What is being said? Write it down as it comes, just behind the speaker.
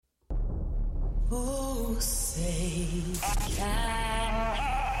Oh, say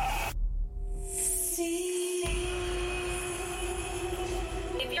I see.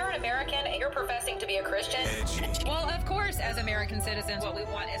 If you're an American and you're professing to be a Christian, well, of course, as American citizens, what we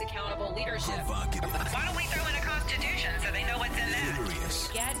want is accountable leadership. Why don't we throw in a constitution so they know what's in that?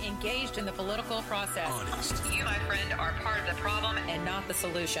 Get engaged in the political process. Honest. You, my friend, are part of the problem and not the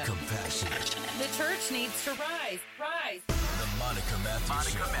solution. Compassionate. The church needs to rise. The Monica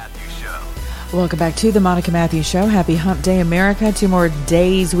Matthews Show. Welcome back to the Monica Matthews Show. Happy Hump Day, America. 2 more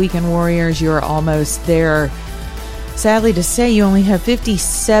days, Weekend Warriors. You're almost there. Sadly to say, you only have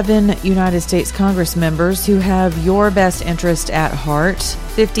 57 United States Congress members who have your best interest at heart.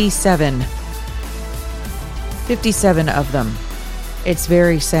 57. 57 of them. It's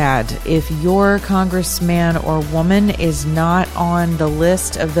very sad. If your congressman or woman is not on the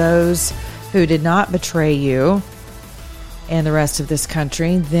list of those who did not betray you and the rest of this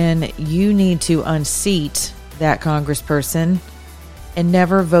country, then you need to unseat that congressperson and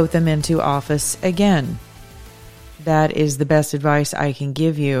never vote them into office again. That is the best advice I can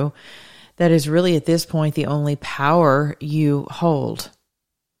give you. That is really at this point the only power you hold,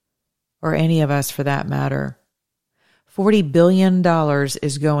 or any of us for that matter. $40 billion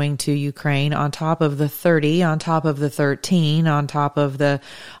is going to Ukraine on top of the 30, on top of the 13, on top of the.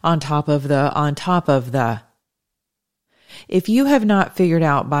 If you have not figured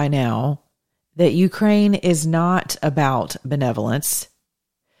out by now that Ukraine is not about benevolence,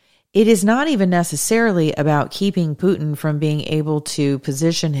 it is not even necessarily about keeping Putin from being able to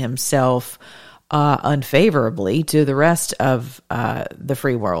position himself unfavorably to the rest of the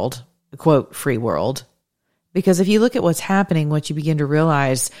free world, quote, free world. Because if you look at what's happening, what you begin to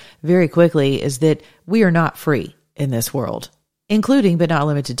realize very quickly is that we are not free in this world, including but not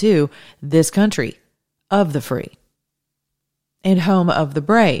limited to this country of the free and home of the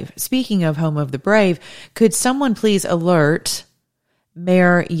brave. Speaking of home of the brave, could someone please alert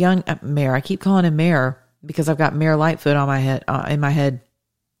Mayor Mayor, I keep calling him Mayor because I've got Mayor Lightfoot on my head, in my head.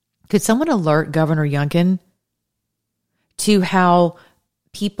 Could someone alert Governor Youngkin to how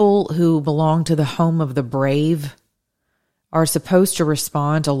people who belong to the home of the brave are supposed to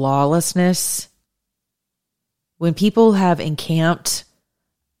respond to lawlessness when people have encamped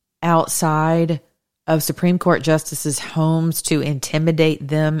outside of Supreme Court justices' homes to intimidate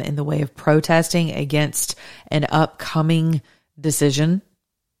them in the way of protesting against an upcoming decision?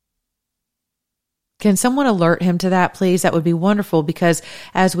 Can someone alert him to that, please? That would be wonderful, because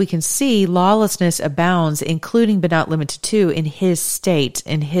as we can see, lawlessness abounds, including but not limited to in his state,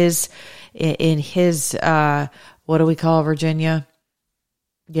 in his what do we call Virginia?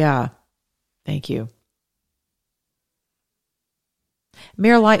 Yeah. Thank you.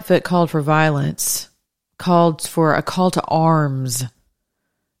 Mayor Lightfoot called for violence, called for a call to arms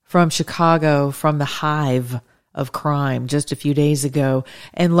from Chicago, from the hive of crime just a few days ago.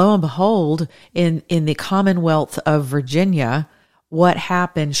 And lo and behold, in the Commonwealth of Virginia, what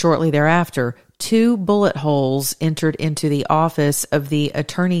happened shortly thereafter? 2 bullet holes entered into the office of the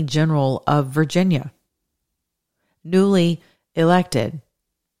Attorney General of Virginia, newly elected.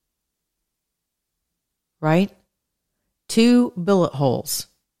 Right? 2 bullet holes.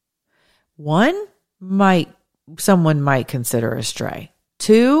 1 someone might consider a stray.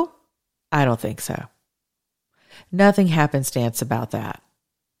 2, I don't think so. Nothing happenstance about that.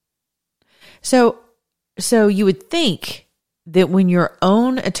 So you would think that when your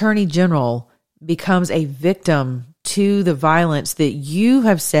own attorney general becomes a victim to the violence, that you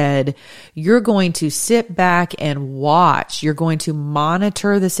have said you're going to sit back and watch, you're going to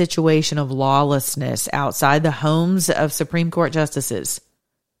monitor the situation of lawlessness outside the homes of Supreme Court justices.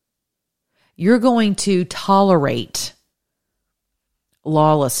 You're going to tolerate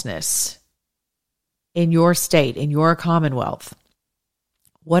lawlessness in your state, in your Commonwealth.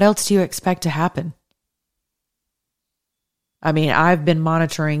 What else do you expect to happen? I mean, I've been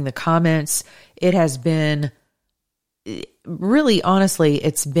monitoring the comments. It has been really, honestly,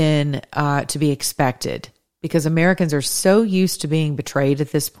 it's been to be expected, because Americans are so used to being betrayed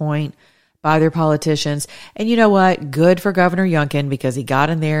at this point by their politicians. And you know what? Good for Governor Youngkin, because he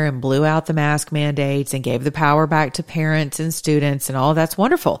got in there and blew out the mask mandates and gave the power back to parents and students and all. That's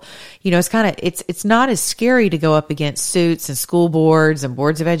wonderful. You know, it's not as scary to go up against suits and school boards and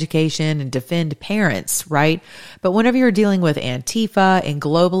boards of education and defend parents, right? But whenever you're dealing with Antifa and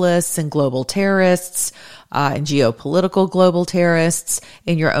globalists and global terrorists, and geopolitical global terrorists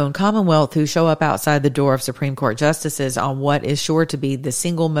in your own Commonwealth who show up outside the door of Supreme Court justices on what is sure to be the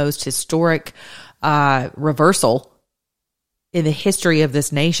single most historic reversal in the history of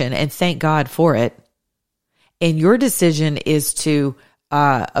this nation, and thank God for it. And your decision is to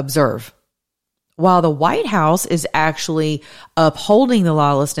observe while the White House is actually upholding the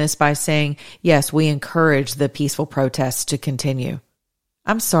lawlessness by saying, yes, we encourage the peaceful protests to continue.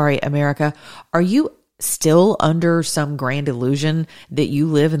 I'm sorry, America. Are you still under some grand illusion that you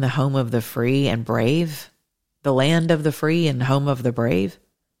live in the home of the free and brave? The land of the free and home of the brave?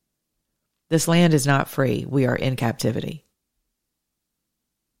 This land is not free. We are in captivity.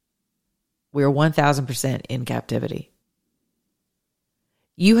 We are 1,000% in captivity.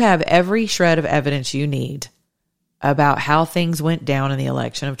 You have every shred of evidence you need about how things went down in the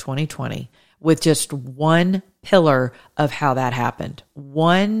election of 2020 with just one pillar of how that happened.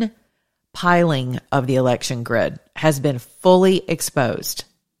 One piling of the election grid has been fully exposed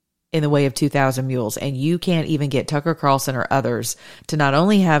in the way of 2,000 Mules. And you can't even get Tucker Carlson or others to not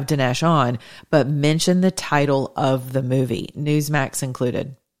only have Dinesh on, but mention the title of the movie, Newsmax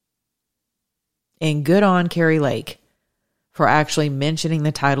included. And good on Carrie Lake for actually mentioning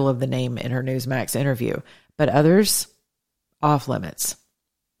the title of the name in her Newsmax interview. But others, off limits.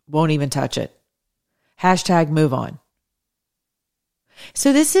 Won't even touch it. Hashtag move on.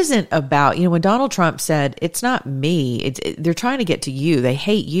 So this isn't about, when Donald Trump said, it's not me, they're trying to get to you, they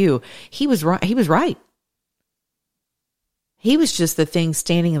hate you. He was right. He was right. He was just the thing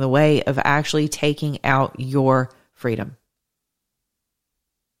standing in the way of actually taking out your freedom.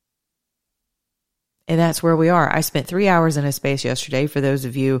 And that's where we are. I spent 3 hours in a space yesterday. For those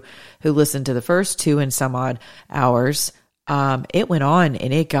of you who listened to the first 2 and some odd hours, it went on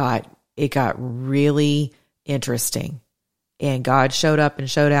and it got really interesting. And God showed up and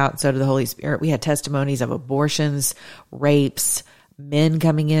showed out, and so did the Holy Spirit. We had testimonies of abortions, rapes, men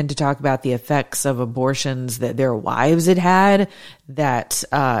coming in to talk about the effects of abortions that their wives had had, that,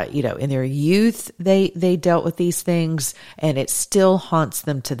 in their youth, they dealt with these things, and it still haunts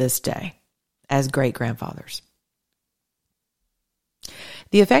them to this day as great-grandfathers.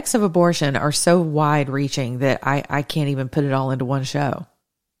 The effects of abortion are so wide-reaching that I can't even put it all into one show.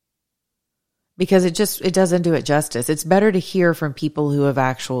 Because it doesn't do it justice. It's better to hear from people who have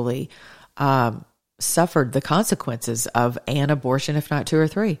actually suffered the consequences of an abortion, if not 2 or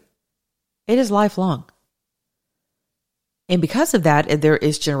 3. It is lifelong. And because of that, there are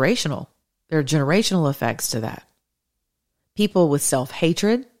generational effects to that. People with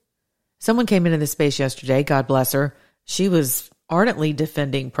self-hatred. Someone came into this space yesterday, God bless her. She was ardently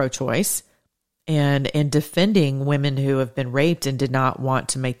defending pro-choice and defending women who have been raped and did not want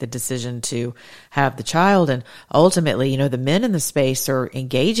to make the decision to have the child. And ultimately, the men in the space are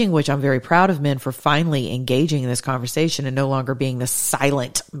engaging, which I'm very proud of men for finally engaging in this conversation and no longer being the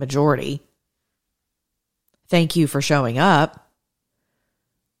silent majority. Thank you for showing up.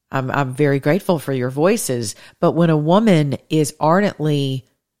 I'm very grateful for your voices. But when a woman is ardently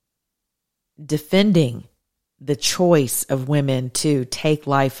defending the choice of women to take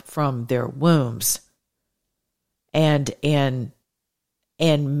life from their wombs and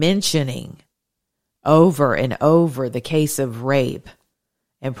mentioning over and over the case of rape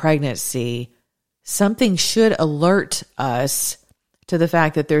and pregnancy, something should alert us to the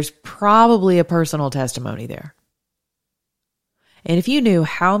fact that there's probably a personal testimony there. And if you knew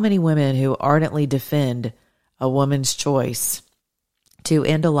how many women who ardently defend a woman's choice to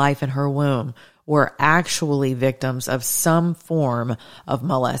end a life in her womb were actually victims of some form of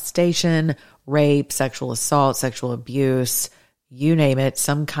molestation, rape, sexual assault, sexual abuse, you name it,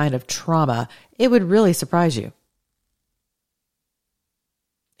 some kind of trauma, it would really surprise you.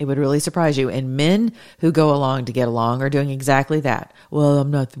 It would really surprise you. And men who go along to get along are doing exactly that. Well,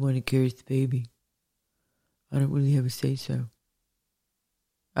 I'm not the one who carries the baby. I don't really have a say-so.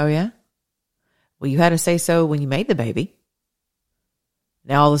 Oh, yeah? Well, you had a say-so when you made the baby.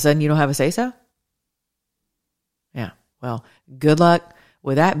 Now all of a sudden you don't have a say-so? Yeah, well, good luck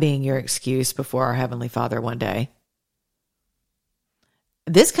with that being your excuse before our Heavenly Father one day.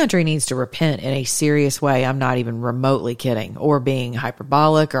 This country needs to repent in a serious way. I'm not even remotely kidding or being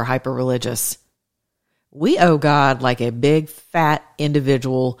hyperbolic or hyper-religious. We owe God like a big, fat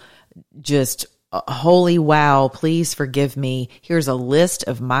individual, just holy wow, please forgive me. Here's a list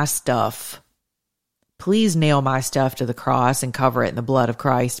of my stuff. Please nail my stuff to the cross and cover it in the blood of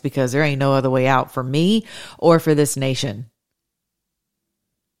Christ, because there ain't no other way out for me or for this nation.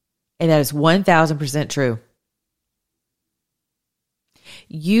 And that is 1,000% true.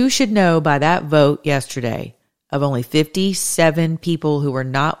 You should know by that vote yesterday of only 57 people who were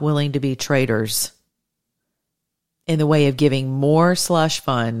not willing to be traitors in the way of giving more slush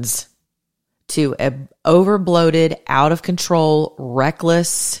funds to an overbloated, out of control,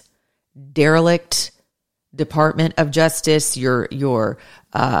 reckless, derelict Department of Justice, your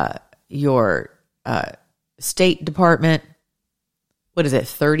State Department, what is it,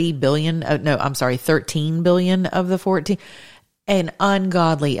 30 billion? No, I'm sorry, 13 billion of the 14. An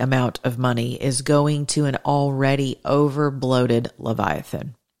ungodly amount of money is going to an already over-bloated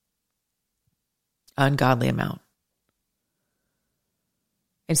Leviathan. Ungodly amount.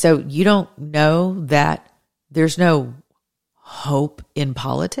 And so you don't know that there's no hope in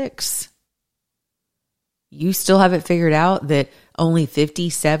politics? You still haven't figured out that only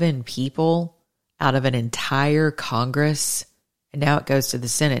 57 people out of an entire Congress, and now it goes to the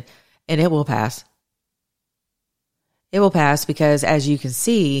Senate, and it will pass. It will pass because, as you can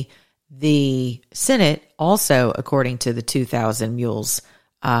see, the Senate also, according to the 2000 Mules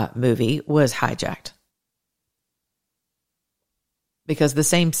movie, was hijacked. Because the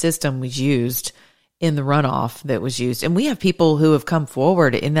same system was used in the runoff that was used. And we have people who have come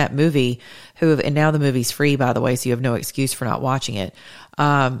forward in that movie and now the movie's free, by the way, so you have no excuse for not watching it.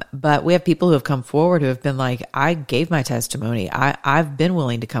 But we have people who have come forward who have been like, I gave my testimony. I've been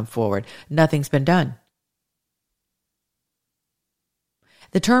willing to come forward. Nothing's been done.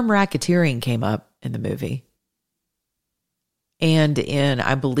 The term racketeering came up in the movie. And in,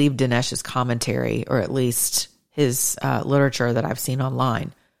 I believe, Dinesh's commentary, or at least his literature that I've seen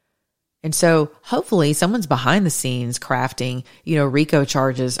online. And so hopefully someone's behind the scenes crafting, RICO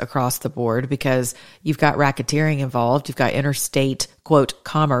charges across the board, because you've got racketeering involved. You've got interstate, quote,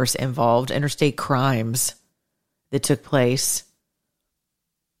 commerce involved, interstate crimes that took place.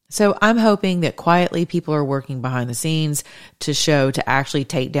 So I'm hoping that quietly people are working behind the scenes to actually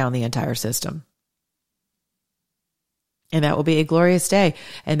take down the entire system. And that will be a glorious day.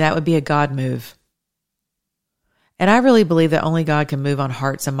 And that would be a God move. And I really believe that only God can move on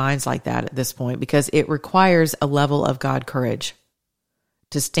hearts and minds like that at this point, because it requires a level of God courage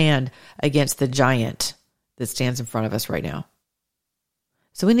to stand against the giant that stands in front of us right now.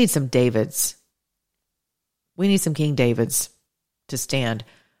 So we need some Davids. We need some King Davids to stand.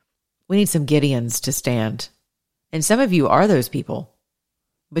 We need some Gideons to stand. And some of you are those people,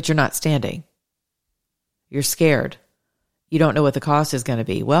 but you're not standing. You're scared. You don't know what the cost is going to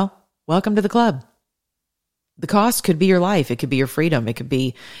be. Well, welcome to the club. The cost could be your life. It could be your freedom. It could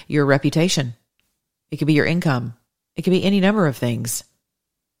be your reputation. It could be your income. It could be any number of things.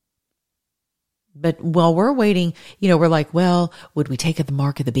 But while we're waiting, we're like, well, would we take the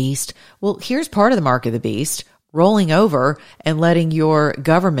mark of the beast? Well, here's part of the mark of the beast: rolling over and letting your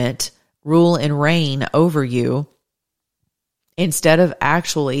government rule and reign over you, instead of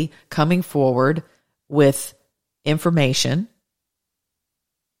actually coming forward with information,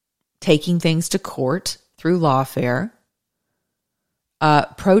 taking things to court through lawfare,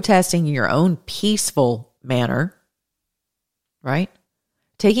 protesting in your own peaceful manner, right?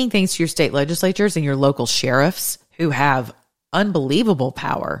 Taking things to your state legislatures and your local sheriffs who have unbelievable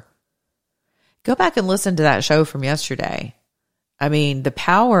power. Go back and listen to that show from yesterday. I mean, the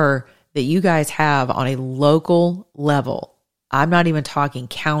power that you guys have on a local level, I'm not even talking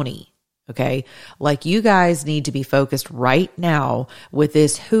county. Okay. Like, you guys need to be focused right now with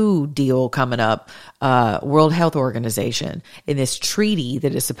this WHO deal coming up, World Health Organization, in this treaty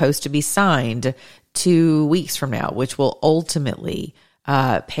that is supposed to be signed 2 weeks from now, which will ultimately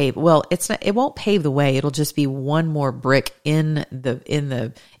pave. Well, it won't pave the way. It'll just be one more brick in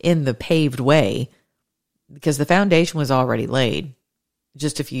the paved way, because the foundation was already laid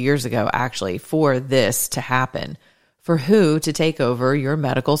just a few years ago, actually, for this to happen, for WHO to take over your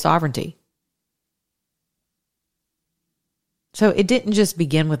medical sovereignty. So it didn't just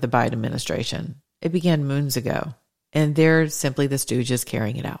begin with the Biden administration. It began moons ago, and they're simply the stooges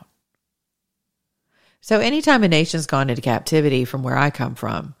carrying it out. So anytime a nation's gone into captivity, from where I come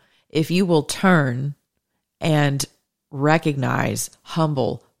from, if you will turn and recognize,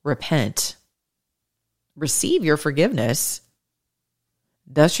 humble, repent, receive your forgiveness,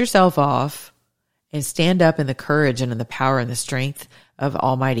 dust yourself off, and stand up in the courage and in the power and the strength of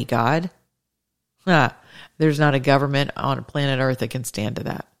Almighty God, there's not a government on planet Earth that can stand to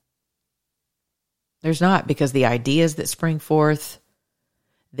that. There's not, because the ideas that spring forth,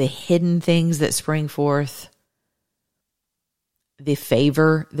 the hidden things that spring forth, the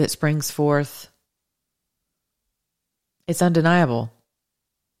favor that springs forth, it's undeniable.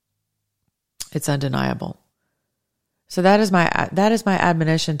 It's undeniable. So that is my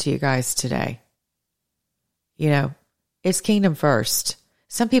admonition to you guys today. It's kingdom first.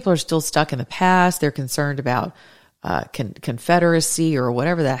 Some people are still stuck in the past. They're concerned about Confederacy or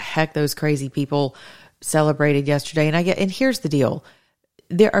whatever the heck those crazy people celebrated yesterday. And here's the deal.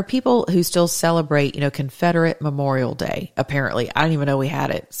 There are people who still celebrate, Confederate Memorial Day. Apparently, I didn't even know we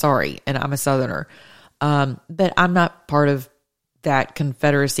had it. Sorry. And I'm a Southerner. But I'm not part of that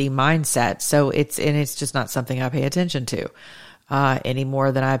Confederacy mindset. So it's just not something I pay attention to. any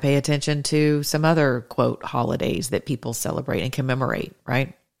more than I pay attention to some other, quote, holidays that people celebrate and commemorate,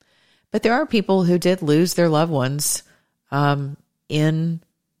 right? But there are people who did lose their loved ones in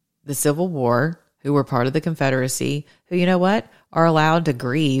the Civil War, who were part of the Confederacy, who, you know what, are allowed to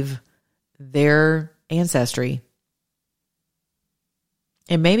grieve their ancestry.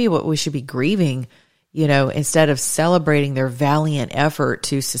 And maybe what we should be grieving, you know, instead of celebrating their valiant effort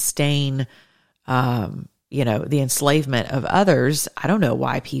to sustain, you know, the enslavement of others. I don't know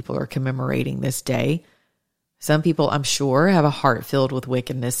why people are commemorating this day. Some people, I'm sure, have a heart filled with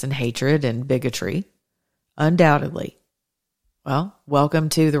wickedness and hatred and bigotry. Undoubtedly. Well, welcome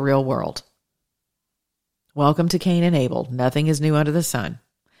to the real world. Welcome to Cain and Abel. Nothing is new under the sun.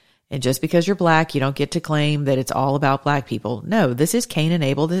 And just because you're black, you don't get to claim that it's all about black people. No, this is Cain and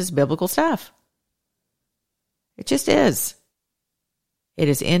Abel. This is biblical stuff. It just is. It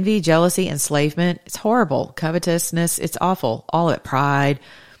is envy, jealousy, enslavement. It's horrible. Covetousness. It's awful. All of it. Pride.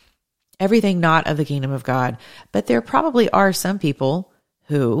 Everything not of the kingdom of God. But there probably are some people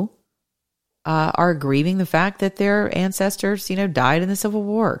who are grieving the fact that their ancestors, you know, died in the Civil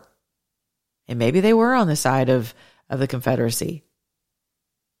War. And maybe they were on the side of the Confederacy.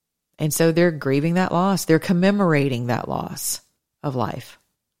 And so they're grieving that loss. They're commemorating that loss of life.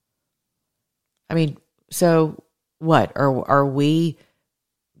 I mean, so what? Are we,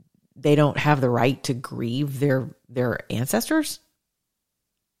 they don't have the right to grieve their ancestors?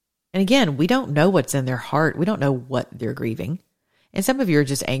 And again, we don't know what's in their heart. We don't know what they're grieving. And some of you are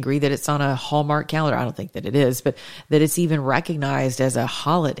just angry that it's on a Hallmark calendar. I don't think that it is, but that it's even recognized as a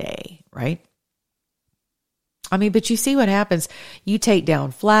holiday, right? I mean, but you see what happens. You take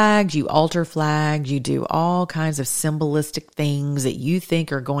down flags, you alter flags, you do all kinds of symbolistic things that you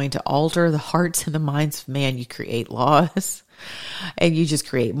think are going to alter the hearts and the minds of man. You create laws and you just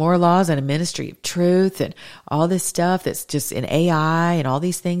create more laws and a ministry of truth and all this stuff that's just in AI, and all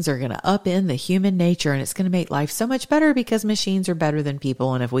these things are going to upend the human nature, and it's going to make life so much better because machines are better than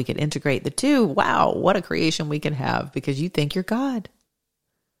people. And if we could integrate the two, wow, what a creation we can have, because you think you're God.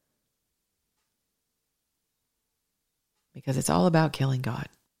 Because it's all about killing God.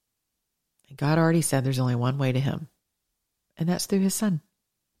 And God already said there's only one way to him, and that's through his son.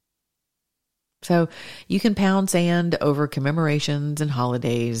 So you can pound sand over commemorations and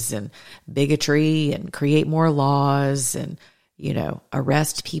holidays and bigotry and create more laws and, you know,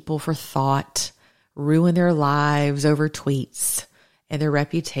 arrest people for thought, ruin their lives over tweets and their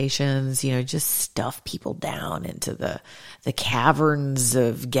reputations, you know, just stuff people down into the caverns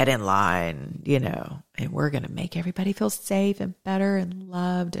of get in line, you know, and we're going to make everybody feel safe and better and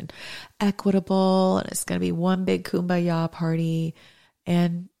loved and equitable. And it's going to be one big kumbaya party.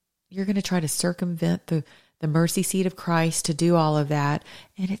 And you're going to try to circumvent the mercy seat of Christ to do all of that.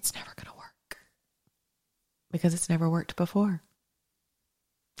 And it's never going to work because it's never worked before.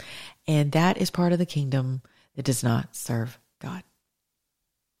 And that is part of the kingdom that does not serve God.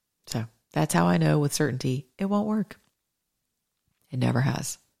 So that's how I know with certainty it won't work. It never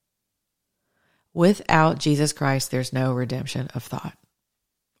has. Without Jesus Christ, there's no redemption of thought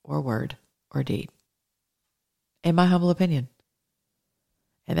or word or deed. In my humble opinion.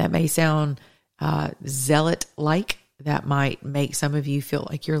 And that may sound zealot-like. That might make some of you feel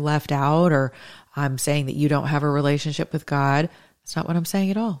like you're left out, or I'm saying that you don't have a relationship with God. That's not what I'm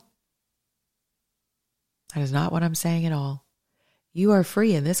saying at all. That is not what I'm saying at all. You are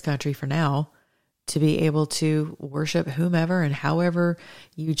free in this country for now to be able to worship whomever and however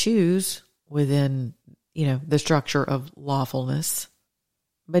you choose within, you know, the structure of lawfulness.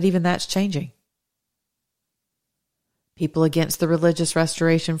 But even that's changing. People against the Religious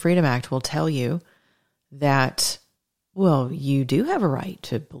Restoration Freedom Act will tell you that, well, you do have a right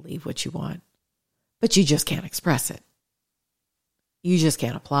to believe what you want, but you just can't express it. You just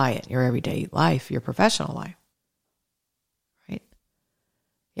can't apply it in your everyday life, your professional life. Right?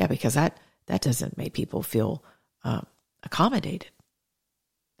 Yeah, because that doesn't make people feel accommodated.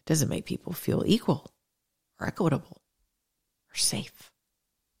 It doesn't make people feel equal or equitable or safe.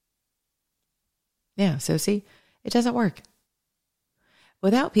 Yeah, so see, it doesn't work.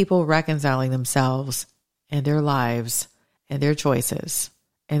 Without people reconciling themselves and their lives and their choices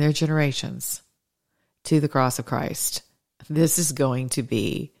and their generations to the cross of Christ, this is going to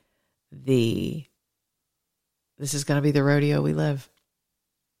be the rodeo we live.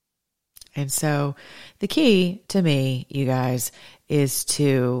 And so the key to me, you guys, is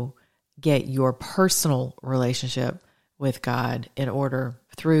to get your personal relationship with God in order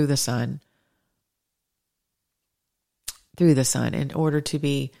through the Son, in order to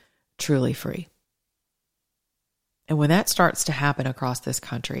be truly free. And when that starts to happen across this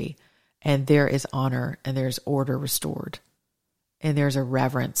country, and there is honor and there's order restored, and there's a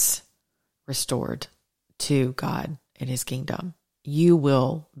reverence restored to God and his kingdom, you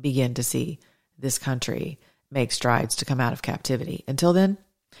will begin to see this country make strides to come out of captivity. Until then,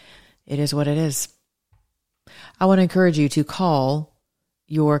 it is what it is. I want to encourage you to call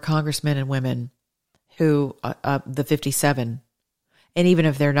your congressmen and women who, the 57, and even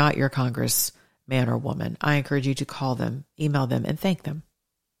if they're not your congressman or woman, I encourage you to call them, email them, and thank them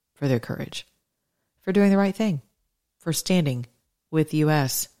for their courage, for doing the right thing, for standing with the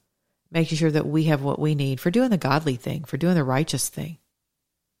U.S., making sure that we have what we need, for doing the godly thing, for doing the righteous thing,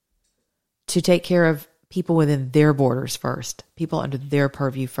 to take care of people within their borders first, people under their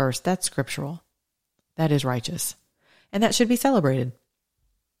purview first. That's scriptural. That is righteous. And that should be celebrated,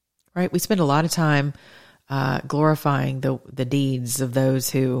 right? We spend a lot of time glorifying the deeds of those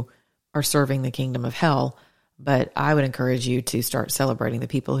who are serving the kingdom of hell, but I would encourage you to start celebrating the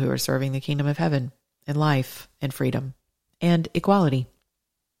people who are serving the kingdom of heaven and life and freedom and equality,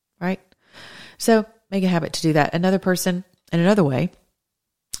 right? So make a habit to do that. Another person and another way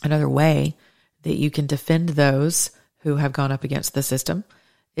that you can defend those who have gone up against the system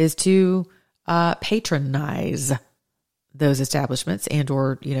is to patronize those establishments and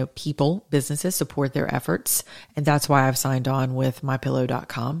or, people, businesses, support their efforts. And that's why I've signed on with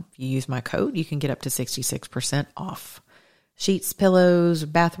MyPillow.com. If you use my code, you can get up to 66% off. Sheets, pillows,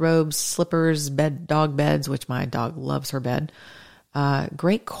 bathrobes, slippers, dog beds, which my dog loves her bed.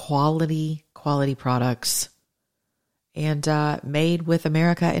 Great quality products and made with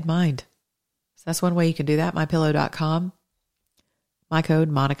America in mind. So that's one way you can do that, MyPillow.com. My code,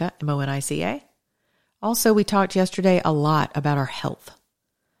 Monica, MONICA. Also, we talked yesterday a lot about our health.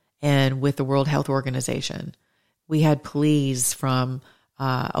 And with the World Health Organization, we had pleas from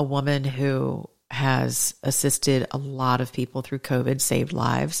a woman who has assisted a lot of people through COVID, saved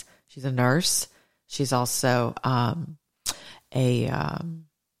lives. She's a nurse. She's also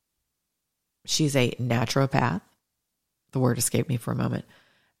she's a naturopath. The word escaped me for a moment.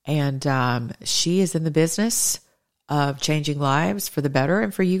 And she is in the business of changing lives for the better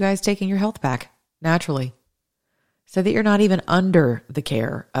and for you guys taking your health back naturally so that you're not even under the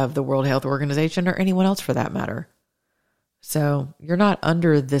care of the World Health Organization or anyone else for that matter. So you're not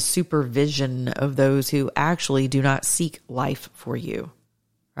under the supervision of those who actually do not seek life for you,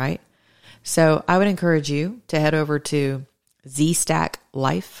 right? So I would encourage you to head over to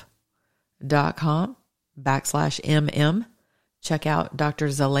zstacklife.com/MM. Check out Dr.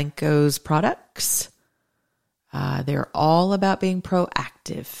 Zelenko's products. They're all about being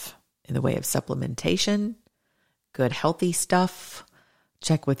proactive in the way of supplementation, good healthy stuff.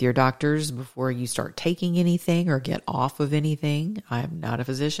 Check with your doctors before you start taking anything or get off of anything. I am not a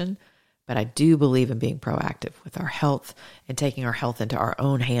physician, but I do believe in being proactive with our health and taking our health into our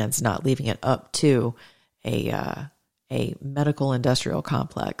own hands, not leaving it up to a medical industrial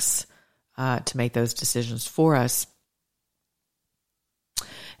complex to make those decisions for us.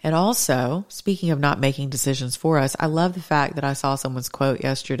 And also, speaking of not making decisions for us, I love the fact that I saw someone's quote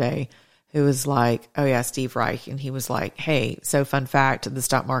yesterday who was like, oh yeah, Steve Reich. And he was like, hey, so fun fact, the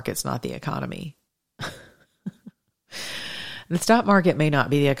stock market's not the economy. The stock market may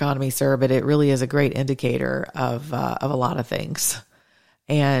not be the economy, sir, but it really is a great indicator of a lot of things.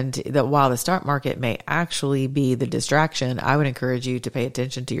 And that while the stock market may actually be the distraction, I would encourage you to pay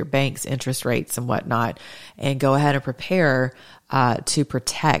attention to your bank's interest rates and whatnot, and go ahead and prepare to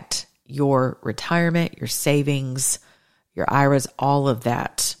protect your retirement, your savings, your IRAs, all of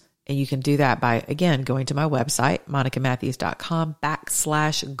that. And you can do that by, again, going to my website,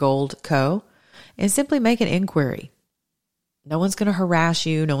 monicamatthews.com/goldco, and simply make an inquiry. No one's going to harass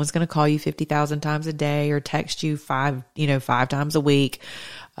you. No one's going to call you 50,000 times a day or text you five times a week.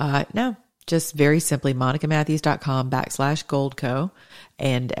 No, just very simply monicamatthews.com/goldco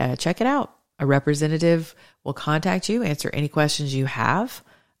and check it out. A representative will contact you, answer any questions you have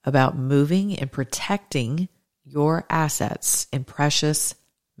about moving and protecting your assets in precious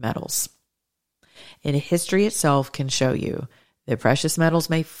metals. And history itself can show you that precious metals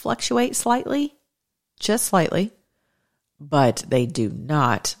may fluctuate slightly, just slightly, but they do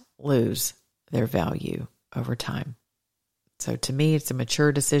not lose their value over time. So to me, it's a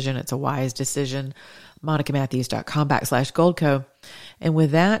mature decision. It's a wise decision. monicamatthews.com/goldco. And with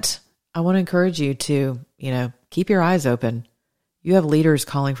that, I want to encourage you to, keep your eyes open. You have leaders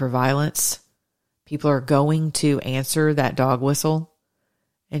calling for violence. People are going to answer that dog whistle.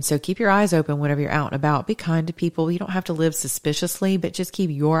 And so keep your eyes open whenever you're out and about. Be kind to people. You don't have to live suspiciously, but just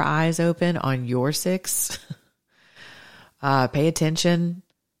keep your eyes open on your six. Pay attention.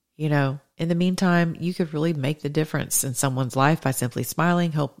 In the meantime, you could really make the difference in someone's life by simply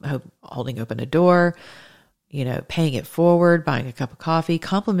smiling, holding open a door, paying it forward, buying a cup of coffee,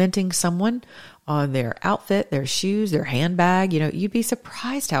 complimenting someone on their outfit, their shoes, their handbag. You'd be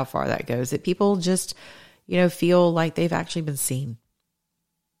surprised how far that goes, that people just, feel like they've actually been seen.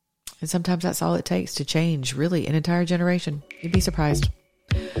 And sometimes that's all it takes to change really an entire generation. You'd be surprised.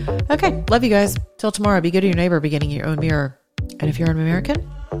 Okay. Love you guys. Till tomorrow. Be good to your neighbor, beginning your own mirror. And if you're an American,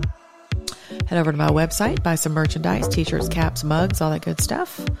 head over to my website, buy some merchandise, t-shirts, caps, mugs, all that good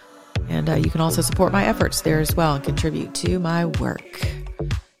stuff. And you can also support my efforts there as well and contribute to my work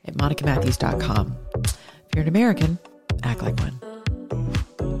at monicamatthews.com. If you're an American, act like one.